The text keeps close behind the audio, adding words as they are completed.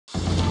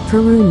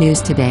Peru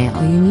News Today.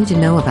 All you need to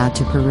know about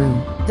Peru.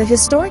 The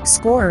historic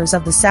scorers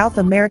of the South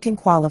American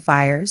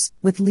Qualifiers,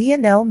 with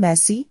Lionel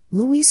Messi,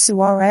 Luis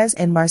Suárez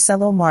and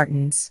Marcelo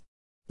Martins.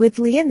 With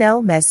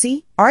Lionel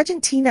Messi,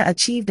 Argentina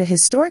achieved a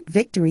historic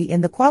victory in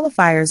the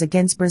qualifiers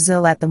against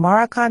Brazil at the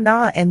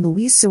Maracaná, and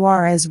Luis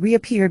Suárez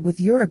reappeared with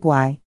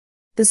Uruguay.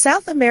 The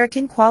South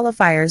American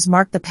Qualifiers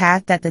mark the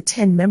path that the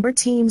 10-member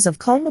teams of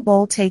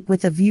CONMEBOL take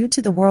with a view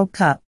to the World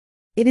Cup.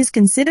 It is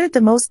considered the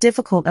most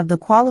difficult of the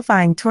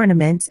qualifying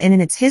tournaments, and in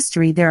its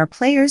history there are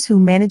players who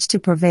manage to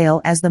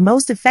prevail as the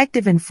most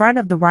effective in front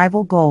of the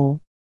rival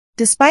goal.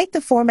 Despite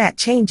the format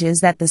changes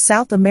that the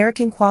South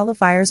American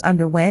qualifiers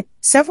underwent,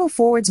 several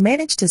forwards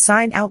managed to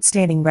sign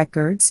outstanding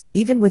records,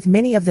 even with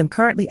many of them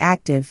currently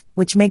active,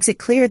 which makes it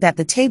clear that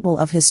the table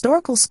of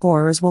historical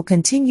scorers will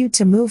continue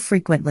to move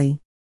frequently.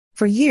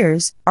 For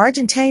years,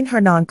 Argentine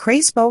Hernan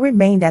Crespo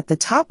remained at the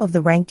top of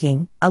the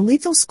ranking, a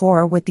lethal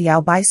scorer with the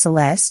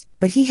Albiceleste,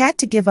 but he had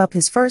to give up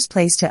his first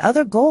place to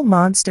other goal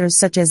monsters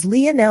such as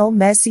Lionel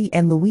Messi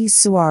and Luis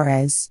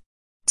Suárez.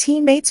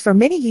 Teammates for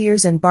many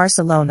years in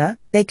Barcelona,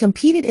 they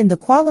competed in the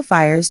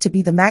qualifiers to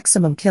be the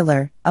maximum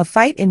killer, a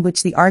fight in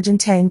which the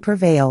Argentine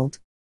prevailed.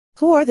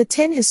 Who are the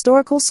 10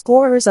 historical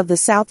scorers of the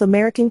South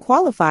American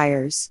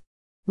qualifiers?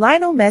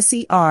 Lionel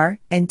Messi,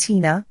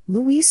 Argentina;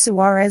 Luis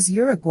Suárez,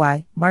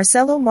 Uruguay;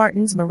 Marcelo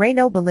Martins,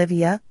 Moreno,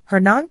 Bolivia;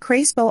 Hernan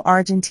Crespo,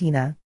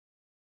 Argentina;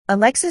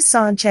 Alexis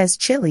Sanchez,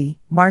 Chile;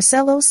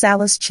 Marcelo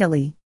Salas,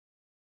 Chile;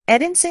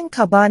 Edinson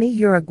Cavani,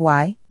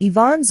 Uruguay;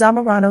 Ivan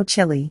Zamorano,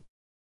 Chile;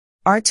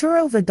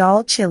 Arturo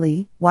Vidal,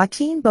 Chile;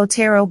 Joaquin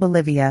Botero,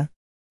 Bolivia.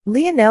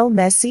 Lionel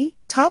Messi,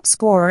 top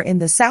scorer in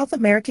the South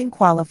American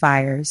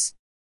qualifiers.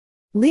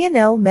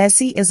 Lionel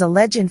Messi is a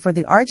legend for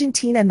the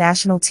Argentina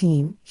national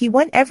team. He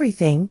won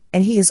everything,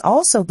 and he is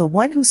also the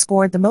one who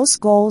scored the most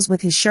goals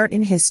with his shirt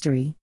in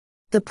history.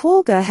 The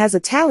Pulga has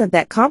a talent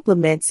that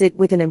complements it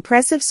with an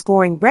impressive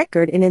scoring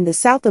record, and in the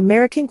South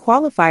American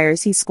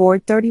qualifiers he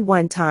scored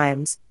 31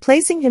 times,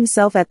 placing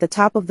himself at the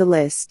top of the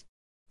list.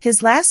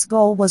 His last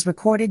goal was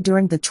recorded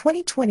during the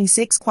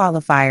 2026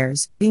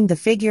 qualifiers, being the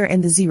figure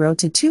in the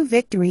 0-2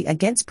 victory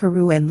against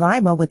Peru in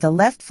Lima with a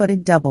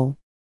left-footed double.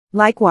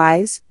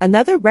 Likewise,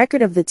 another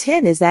record of the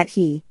 10 is that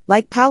he,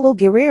 like Paulo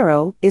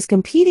Guerrero, is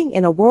competing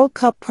in a World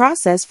Cup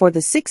process for the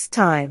 6th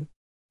time.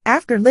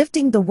 After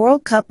lifting the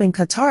World Cup in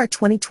Qatar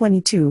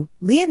 2022,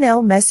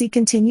 Lionel Messi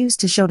continues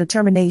to show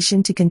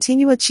determination to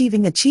continue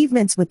achieving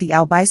achievements with the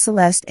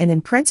Albiceleste, and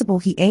in principle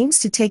he aims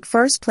to take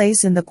first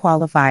place in the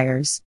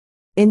qualifiers.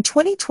 In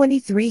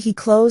 2023 he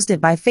closed it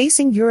by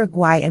facing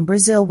Uruguay and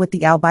Brazil with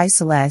the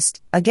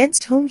Albiceleste,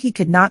 against whom he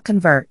could not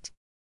convert.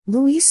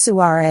 Luis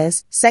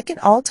Suárez, second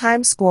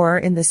all-time scorer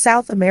in the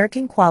South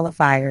American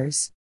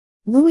qualifiers.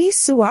 Luis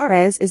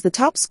Suárez is the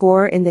top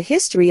scorer in the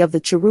history of the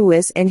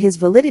Chiruis, and his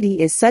validity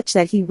is such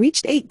that he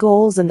reached 8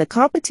 goals in the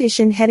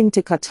competition heading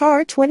to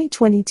Qatar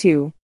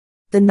 2022.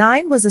 The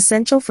 9 was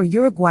essential for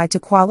Uruguay to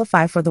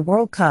qualify for the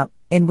World Cup,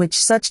 in which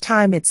such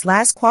time its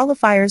last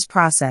qualifiers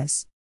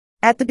process.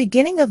 At the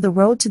beginning of the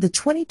road to the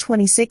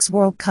 2026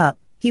 World Cup,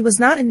 he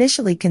was not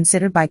initially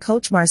considered by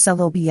coach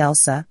Marcelo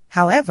Bielsa.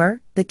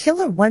 However, the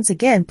killer once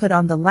again put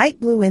on the light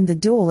blue in the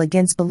duel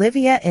against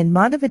Bolivia in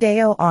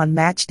Montevideo on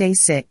match day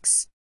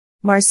 6.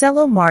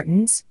 Marcelo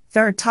Martins,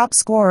 third top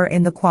scorer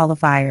in the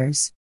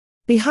qualifiers.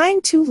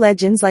 Behind two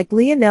legends like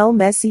Lionel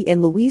Messi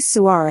and Luis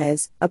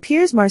Suárez,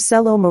 appears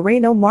Marcelo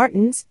Moreno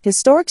Martins,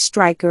 historic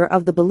striker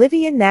of the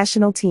Bolivian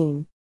national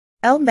team.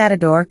 El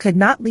Matador could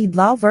not lead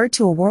La Verde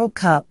to a World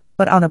Cup,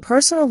 but on a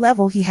personal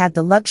level he had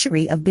the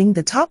luxury of being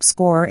the top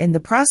scorer in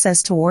the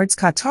process towards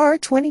Qatar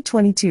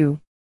 2022.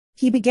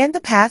 He began the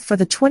path for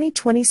the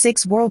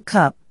 2026 World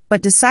Cup,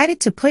 but decided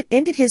to put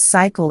ended his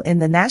cycle in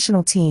the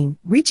national team,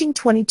 reaching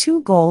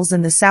 22 goals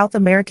in the South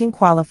American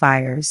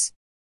qualifiers.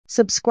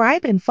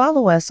 Subscribe and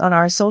follow us on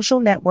our social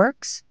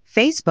networks,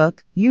 Facebook,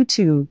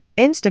 YouTube,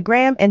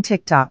 Instagram and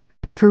TikTok.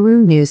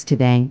 Peru News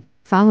Today.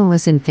 Follow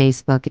us on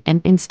Facebook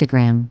and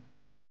Instagram.